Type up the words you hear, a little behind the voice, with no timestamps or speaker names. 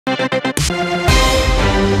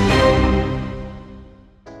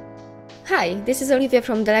Hi, this is Olivia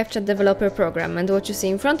from the LiveChat Developer Program, and what you see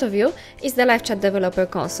in front of you is the LiveChat Developer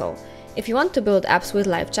Console. If you want to build apps with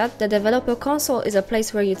LiveChat, the Developer Console is a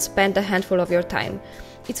place where you'd spend a handful of your time.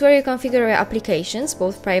 It's where you configure your applications,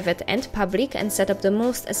 both private and public, and set up the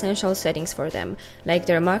most essential settings for them, like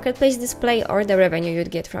their marketplace display or the revenue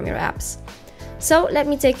you'd get from your apps. So let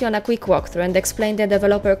me take you on a quick walkthrough and explain the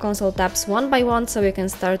Developer Console tabs one by one so you can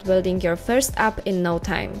start building your first app in no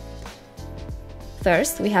time.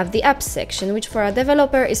 First, we have the Apps section, which for a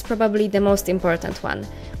developer is probably the most important one.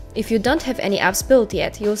 If you don't have any apps built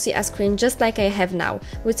yet, you'll see a screen just like I have now,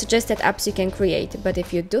 with suggested apps you can create, but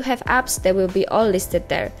if you do have apps, they will be all listed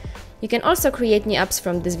there. You can also create new apps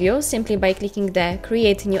from this view simply by clicking the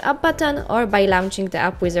Create New App button or by launching the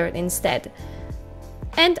App Wizard instead.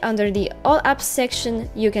 And under the All Apps section,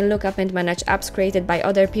 you can look up and manage apps created by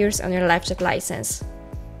other peers on your LiveChat license.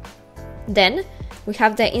 Then, we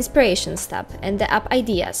have the Inspirations tab and the App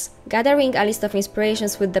Ideas, gathering a list of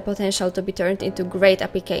inspirations with the potential to be turned into great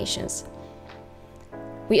applications.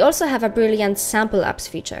 We also have a brilliant Sample Apps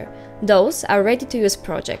feature. Those are ready-to-use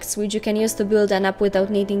projects, which you can use to build an app without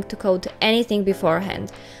needing to code anything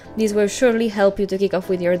beforehand. These will surely help you to kick off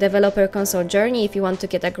with your Developer Console journey if you want to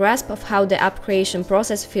get a grasp of how the app creation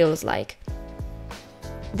process feels like.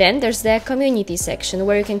 Then there's the Community section,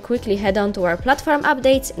 where you can quickly head on to our platform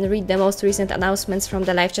updates and read the most recent announcements from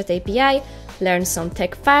the LiveChat API, learn some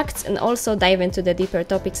tech facts, and also dive into the deeper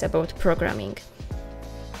topics about programming.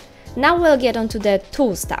 Now we'll get onto the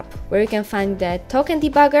Tools tab, where you can find the Token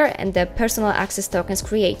Debugger and the Personal Access Tokens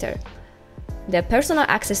Creator. The Personal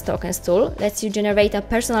Access Tokens tool lets you generate a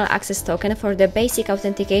personal access token for the basic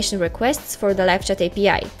authentication requests for the LiveChat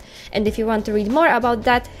API. And if you want to read more about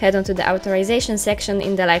that, head on to the Authorization section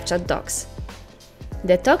in the LiveChat docs.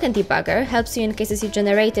 The Token Debugger helps you in cases you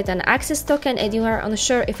generated an access token and you are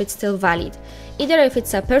unsure if it's still valid, either if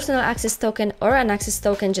it's a personal access token or an access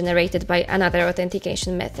token generated by another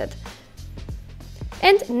authentication method.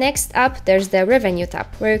 And next up, there's the Revenue tab,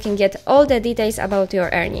 where you can get all the details about your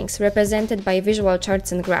earnings, represented by visual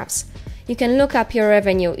charts and graphs. You can look up your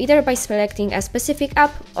revenue either by selecting a specific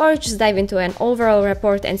app or just dive into an overall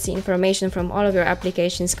report and see information from all of your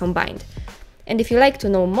applications combined. And if you like to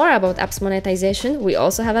know more about apps monetization, we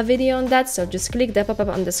also have a video on that, so just click the pop-up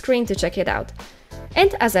on the screen to check it out.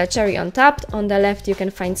 And as a cherry on top, on the left you can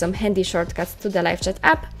find some handy shortcuts to the LiveChat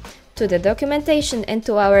app, to the documentation, and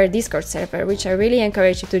to our Discord server, which I really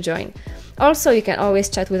encourage you to join. Also, you can always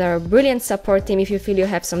chat with our brilliant support team if you feel you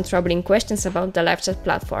have some troubling questions about the LiveChat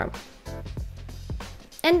platform.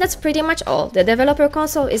 And that's pretty much all. The Developer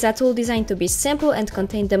Console is a tool designed to be simple and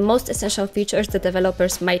contain the most essential features that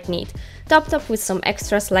developers might need, topped up with some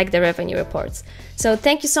extras like the revenue reports. So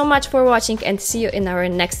thank you so much for watching and see you in our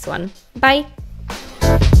next one. Bye!